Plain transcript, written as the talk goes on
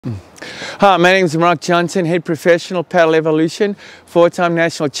Hi, my name is Mark Johnson, head professional Paddle Evolution, four-time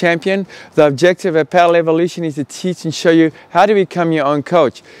national champion. The objective of Paddle Evolution is to teach and show you how to become your own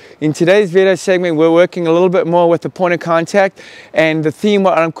coach. In today's video segment, we're working a little bit more with the point of contact, and the theme,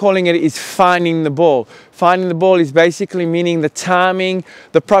 what I'm calling it, is finding the ball. Finding the ball is basically meaning the timing,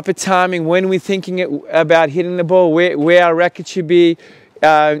 the proper timing, when we're thinking about hitting the ball, where our racket should be,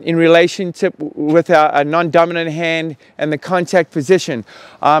 in relationship with our non-dominant hand and the contact position.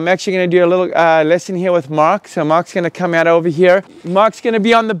 I'm actually going to do a little lesson here with Mark. So Mark's going to come out over here. Mark's going to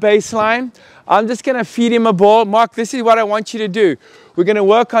be on the baseline. I'm just going to feed him a ball. Mark, this is what I want you to do. We're going to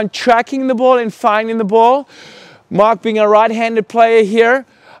work on tracking the ball and finding the ball. Mark, being a right-handed player here,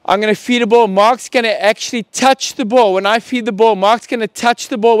 I'm going to feed a ball. Mark's going to actually touch the ball. When I feed the ball, Mark's going to touch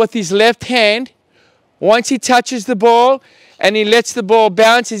the ball with his left hand. Once he touches the ball and he lets the ball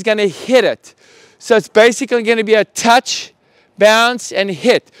bounce, he's going to hit it. So it's basically going to be a touch, bounce, and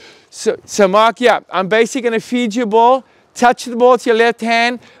hit. So Mark, yeah, I'm basically going to feed you a ball, touch the ball with your left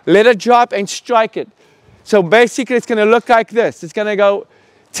hand, let it drop, and strike it. So basically it's going to look like this. It's going to go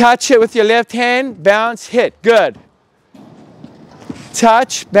touch it with your left hand, bounce, hit. Good.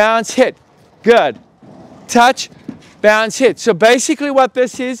 Touch, bounce, hit. Good. Touch, bounce, hit. So basically what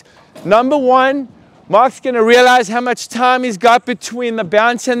this is, number one, Mark's going to realize how much time he's got between the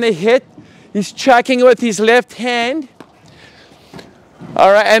bounce and the hit. He's tracking it with his left hand.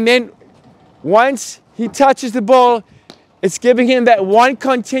 All right, and then once he touches the ball, it's giving him that one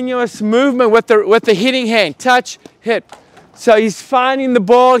continuous movement with the hitting hand. Touch, hit. So he's finding the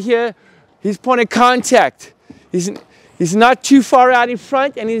ball here. He's point of contact. He's not too far out in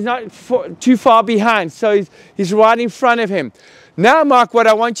front, and he's not too far behind. So he's right in front of him. Now, Mark, what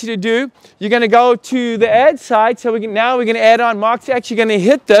I want you to do, you're going to go to the add side. So now we're going to add on. Mark's actually going to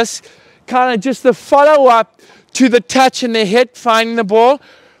hit this, kind of just the follow-up to the touch and the hit, finding the ball.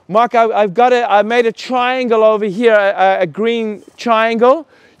 Mark, I made a triangle over here, a green triangle.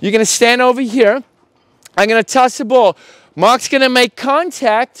 You're going to stand over here. I'm going to toss the ball. Mark's going to make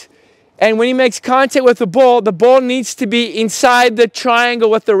contact. And when he makes contact with the ball needs to be inside the triangle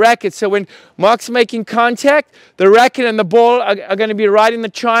with the racket. So when Mark's making contact, the racket and the ball are going to be right in the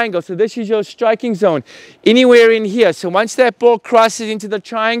triangle. So this is your striking zone, anywhere in here. So once that ball crosses into the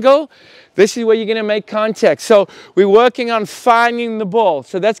triangle, this is where you're going to make contact. So we're working on finding the ball.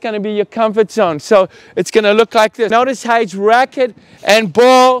 So that's going to be your comfort zone. So it's going to look like this. Notice how his racket and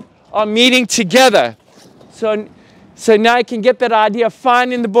ball are meeting together. So now you can get that idea of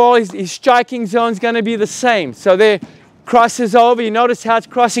finding the ball. His striking zone is going to be the same. So there, crosses over. You notice how it's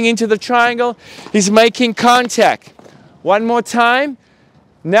crossing into the triangle. He's making contact. One more time.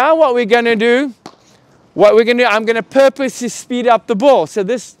 Now what we're going to do, I'm going to purposely speed up the ball. So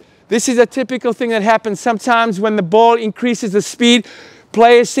this is a typical thing that happens sometimes when the ball increases the speed.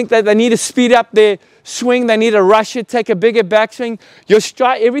 Players think that they need to speed up their swing, they need to rush it, take a bigger backswing. Your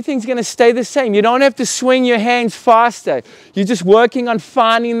strike, everything's going to stay the same. You don't have to swing your hands faster. You're just working on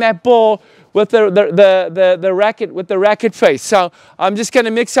finding that ball with the racket, with the racket face. So I'm just going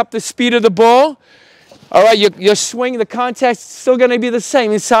to mix up the speed of the ball. All right, your swing, the contact's still going to be the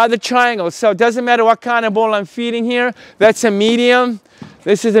same inside the triangle. So it doesn't matter what kind of ball I'm feeding here. That's a medium.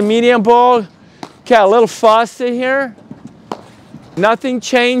 This is a medium ball. Okay, a little faster here. Nothing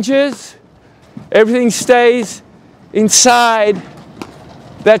changes. Everything stays inside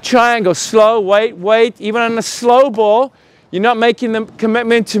that triangle. Slow, wait. Even on a slow ball, you're not making the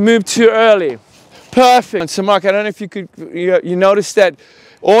commitment to move too early. Perfect. So Mark, I don't know if you noticed that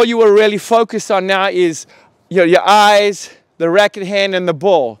all you were really focused on now is your eyes, the racket hand, and the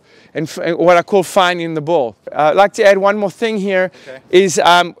ball, and what I call finding the ball. I'd like to add one more thing here. Okay. Is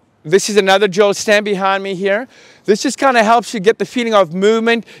this is another drill. Stand behind me here. This just kind of helps you get the feeling of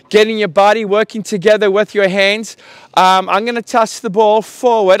movement, getting your body working together with your hands. I'm going to toss the ball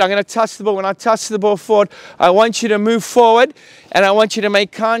forward. I'm going to toss the ball. When I toss the ball forward, I want you to move forward, and I want you to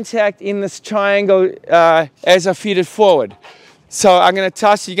make contact in this triangle as I feed it forward. So I'm going to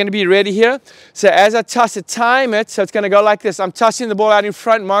toss. You're going to be ready here. So as I toss it, time it. So it's going to go like this. I'm tossing the ball out in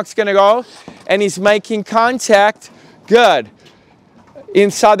front. Mark's going to go, and he's making contact. Good.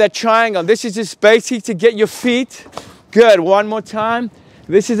 Inside that triangle. This is just basic to get your feet. Good. One more time.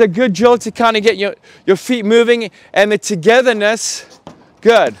 This is a good drill to kind of get your feet moving and the togetherness,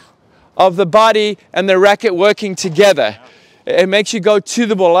 good, of the body and the racket working together. It makes you go to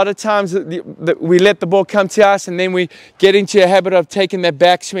the ball. A lot of times we let the ball come to us, and then we get into a habit of taking that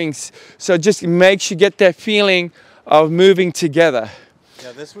backswings. So it just makes you get that feeling of moving together.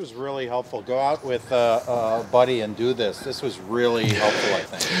 Yeah, this was really helpful. Go out with a buddy and do this. This was really helpful, I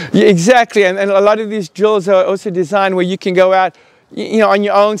think. Yeah, exactly. And a lot of these drills are also designed where you can go out, you know, on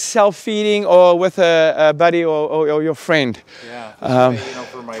your own, self-feeding, or with a buddy or your friend. Yeah, you know,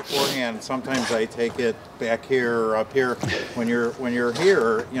 for my forehand, sometimes I take it back here or up here. When you're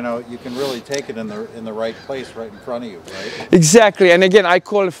here, you know, you can really take it in the right place, right in front of you, right? Exactly, and again, I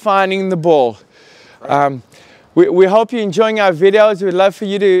call it finding the ball. Right. We hope you're enjoying our videos. We'd love for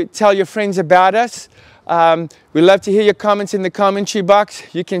you to tell your friends about us. We'd love to hear your comments in the commentary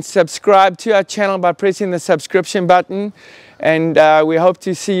box. You can subscribe to our channel by pressing the subscription button, and we hope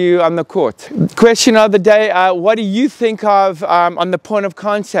to see you on the court. Question of the day, what do you think of on the point of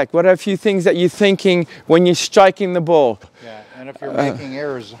contact? What are a few things that you're thinking when you're striking the ball? Yeah, and if you're making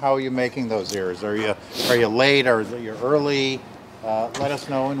errors, how are you making those errors? Are you late, or are you early? Let us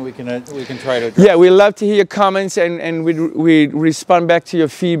know, and we can try to address. Yeah, we love to hear your comments, and we respond back to your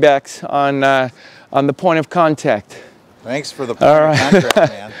feedbacks on the point of contact. Thanks for the point of contact,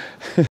 man.